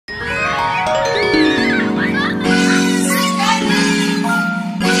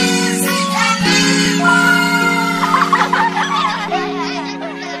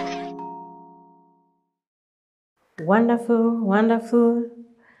Wonderful, wonderful.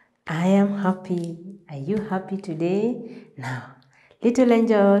 I am happy. Are you happy today? Now, little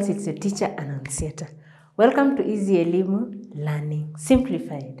angels, it's your teacher Anauncieta. Welcome to EasyElimu Learning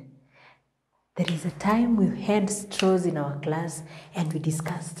Simplified. There is a time we had straws in our class and we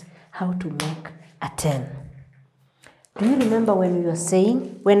discussed how to make a 10. Do you remember when we were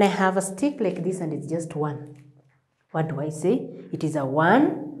saying, when I have a stick like this and it's just one, what do I say? It is a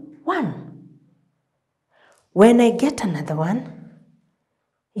 1, 1. When I get another one,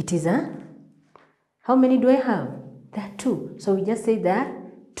 it is a, how many do I have? There are 2. So we just say there are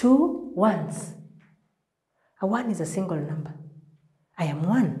 2 ones. A 1 is a single number. I am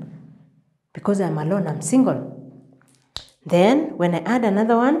 1. Because I'm alone, I'm single. Then when I add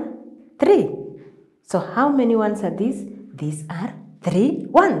another one, 3. So how many ones are these? These are 3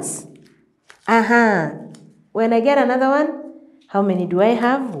 ones. When I get another one, how many do I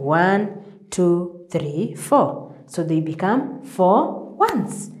have? 1, 2, 3, 4. So they become 4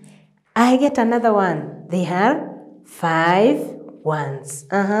 ones. I get another one. They have 5 ones.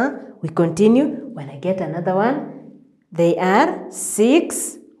 We continue. When I get another one, they are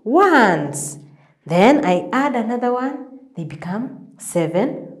 6 ones. Then I add another one. They become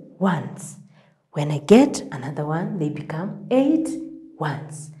 7 ones. When I get another one, they become 8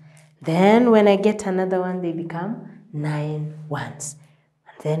 ones. Then when I get another one, they become 9 ones.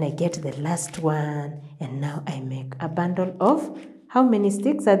 Then I get the last one, and now I make a bundle of, how many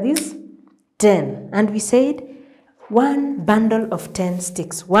sticks are these? 10. And we said 1 bundle of 10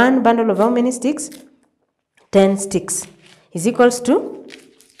 sticks. 1 bundle of how many sticks? 10 sticks is equals to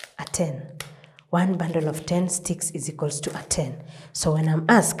a 10. 1 bundle of 10 sticks is equals to a 10. So when I'm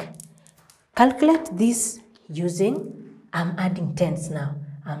asked, calculate this using, I'm adding 10s now.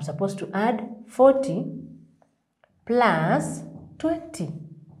 I'm supposed to add 40 plus 20.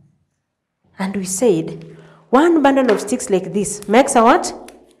 And we said, 1 bundle of sticks like this makes a what?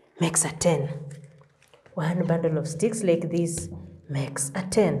 Makes a 10. 1 bundle of sticks like this makes a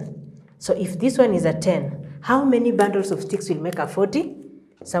 10. So if this one is a 10, how many bundles of sticks will make a 40?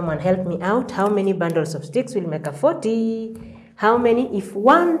 Someone help me out. How many bundles of sticks will make a 40? How many? If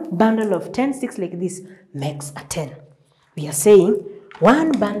 1 bundle of 10 sticks like this makes a 10. We are saying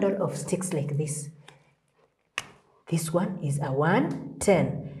 1 bundle of sticks like this. This one is a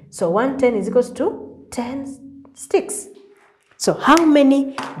 110. So 110 is equals to 10 sticks. So how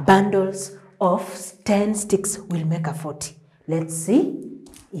many bundles of 10 sticks will make a 40? Let's see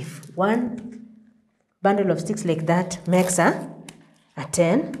if 1 bundle of sticks like that makes a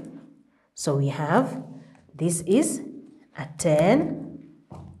 10. So we have, this is a 10.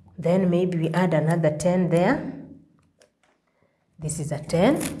 Then maybe we add another 10 there. This is a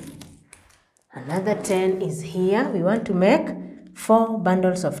 10. Another 10 is here. We want to make 4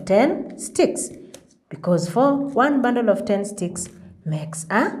 bundles of 10 sticks. Because 1 bundle of 10 sticks makes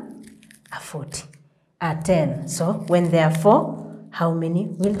a 40. A 10. So when there are 4, how many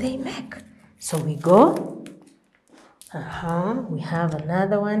will they make? So we go. We have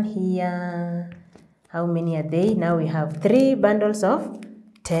another one here. How many are they? Now we have 3 bundles of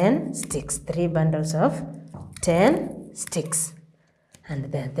 10 sticks. 3 bundles of 10 sticks. And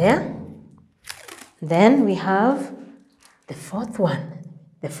they're there. Then we have the 4th one.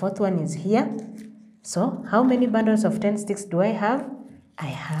 The 4th one is here. So how many bundles of 10 sticks do I have? I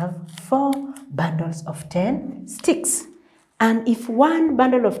have 4 bundles of 10 sticks. And if 1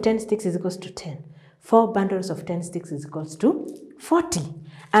 bundle of 10 sticks is equals to 10, 4 bundles of 10 sticks is equals to 40.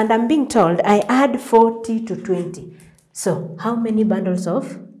 And I'm being told I add 40 to 20. So how many bundles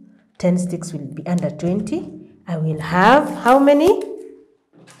of 10 sticks will be under 20? I will have how many?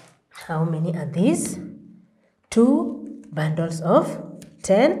 How many are these? 2 bundles of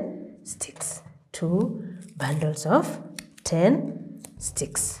 10 sticks. 2 bundles of 10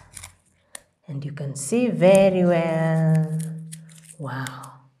 sticks. And you can see very well.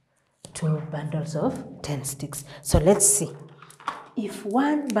 Wow. 2 bundles of 10 sticks. So let's see. If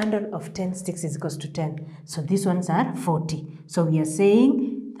 1 bundle of 10 sticks is equals to 10, so these ones are 40. So we are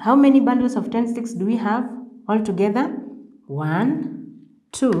saying, how many bundles of 10 sticks do we have all together? 1,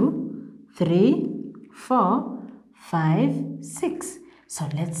 2, 3, 4, 5, 6. So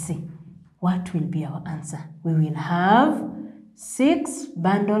let's see. What will be our answer? We will have 6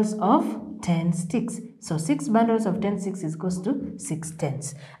 bundles of 10 sticks. So 6 bundles of 10 sticks is equals to 6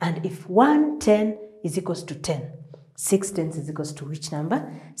 tens. And if 1 10 is equals to 10, 6 tens is equals to which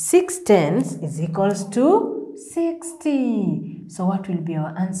number? 6 tens is equals to 60. So what will be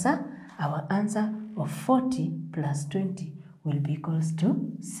our answer? Our answer of 40 plus 20 will be equals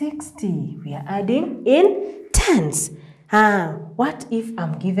to 60. We are adding in tens. What if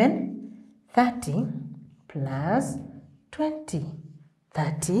I'm given 30 plus 20.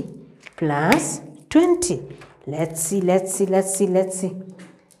 30 plus 20. Let's see.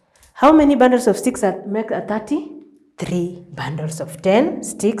 How many bundles of sticks make a 30? 3 bundles of 10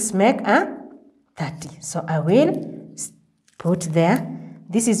 sticks make a 30. So I will put there,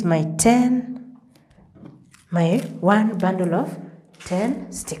 this is my 1 bundle of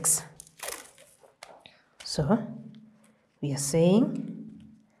 10 sticks. So we are saying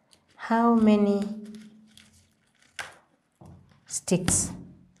how many sticks,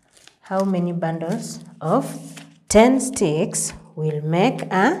 how many bundles of 10 sticks will make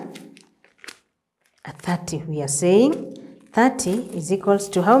a 30. We are saying 30 is equals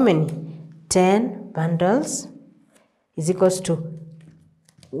to how many? 10 bundles is equals to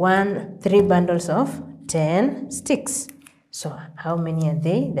 3 bundles of 10 sticks. So how many are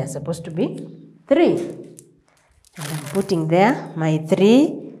they? They're supposed to be 3. And I'm putting there my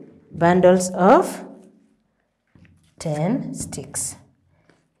 3 bundles of 10 sticks.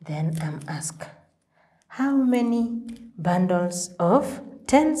 Then I'm asked, how many bundles of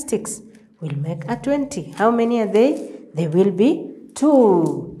 10 sticks will make a 20? How many are they? They will be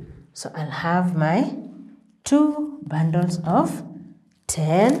 2. So I'll have my 2 bundles of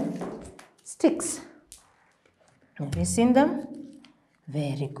 10 sticks. Have you seen them?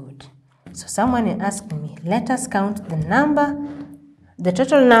 Very good. So someone is asking me, let us count the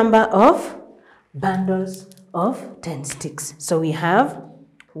total number of bundles of 10 sticks. So we have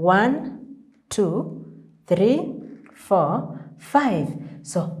 1, 2, 3, 4, 5.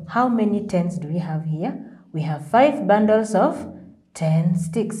 So how many 10s do we have here? We have 5 bundles of 10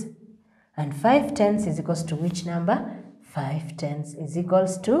 sticks. And 5 10s is equals to which number? 5 10s is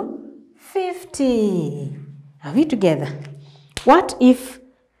equals to 50. Are we together? What if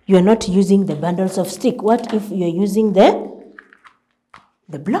you are not using the bundles of stick? What if you are using the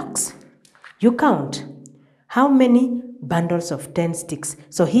blocks? You count. How many bundles of 10 sticks?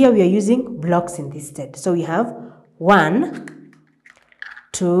 So here we are using blocks in this stead. So we have 1,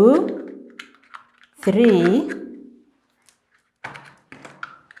 2, 3,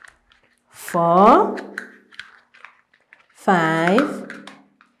 4, 5,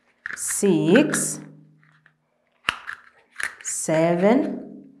 6,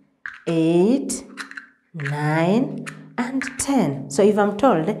 7, 8, 9, and 10. So if I'm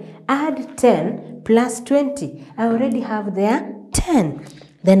told, add 10 plus 20, I already have there 10.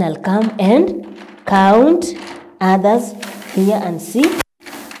 Then I'll come and count others here and see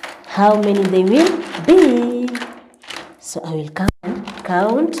how many they will be. So I will come and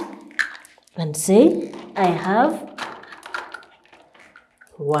count and say I have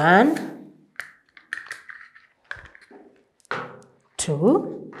 1,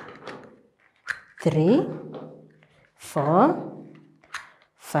 2, 3, 4,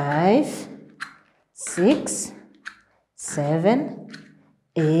 5, 6, 7,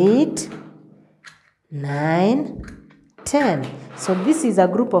 8, 9, 10. So this is a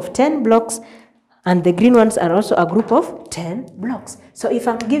group of 10 blocks, and the green ones are also a group of 10 blocks. So if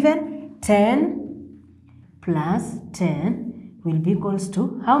I'm given 10 plus 10 will be equals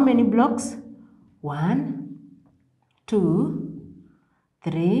to how many blocks? 1, 2,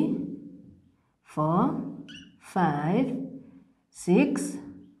 3, 4, 5, 6,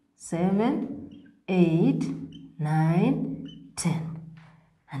 7, 8, 9, 10.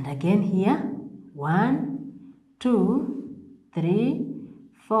 And again here, 1, 2, 3,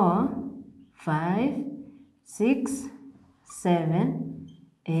 4, 5, 6, 7,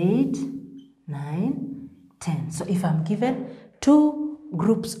 8, 9, 10. So if I'm given 2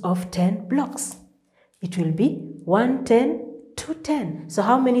 groups of 10 blocks, it will be 1 10, 2 10. So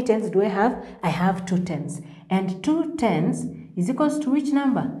how many 10s do I have? I have 2 10s. And 2 10s is equals to which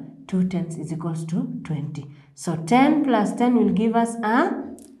number? 2 10s is equals to 20. So 10 plus 10 will give us a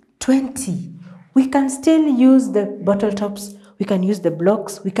 20. We can still use the bottle tops, we can use the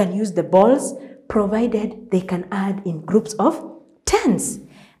blocks, we can use the balls, provided they can add in groups of 10s.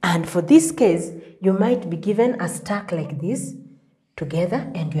 And for this case, you might be given a stack like this together,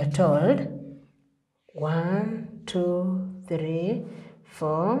 and you are told 1, 2, 3,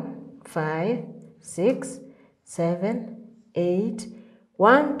 4, 5, 6, 7, 8,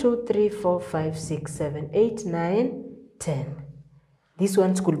 1, 2, 3, 4, 5, 6, 7, 8, 9, 10. These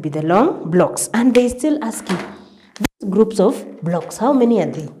ones could be the long blocks, and they still ask you these groups of blocks, how many are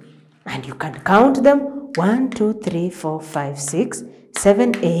they? And you can count them 1, 2, 3, 4, 5, 6,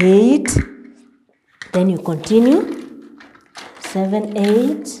 7, 8. Then you continue 7,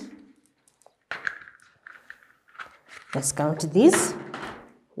 8. Let's count this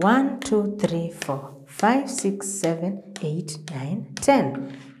 1, 2, 3, 4, 5, 6, 7, 8, 9,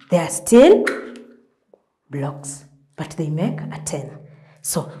 10. They are still blocks, but they make a 10.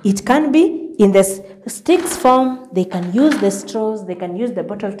 So it can be in the sticks form, they can use the straws, they can use the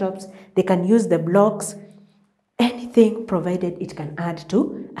bottle tops, they can use the blocks, anything provided it can add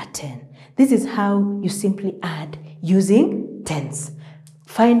to a 10. This is how you simply add using tens.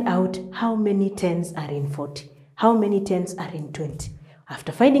 Find out how many tens are in 40, how many tens are in 20.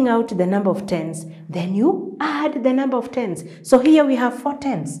 After finding out the number of tens, then you add the number of tens. So here we have 4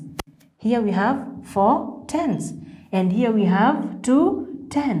 tens. Here we have 4 tens. And here we have 2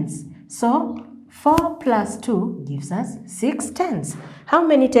 tens. So 4 plus 2 gives us 6 tens. How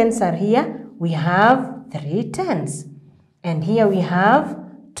many tens are here? We have 3 tens. And here we have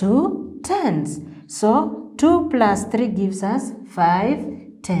 2 tens. So 2 plus 3 gives us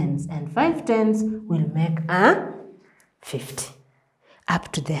 5 tens. And 5 tens will make a 50. Up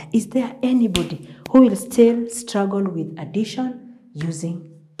to there. Is there anybody who will still struggle with addition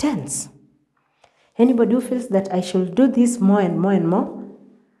using tens? Anybody who feels that I should do this more and more and more?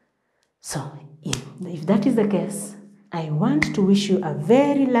 So, if that is the case, I want to wish you a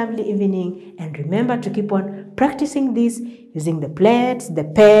very lovely evening, and remember to keep on practicing this using the plates, the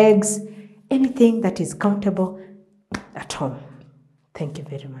pegs, anything that is countable at home. Thank you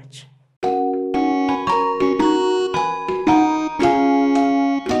very much.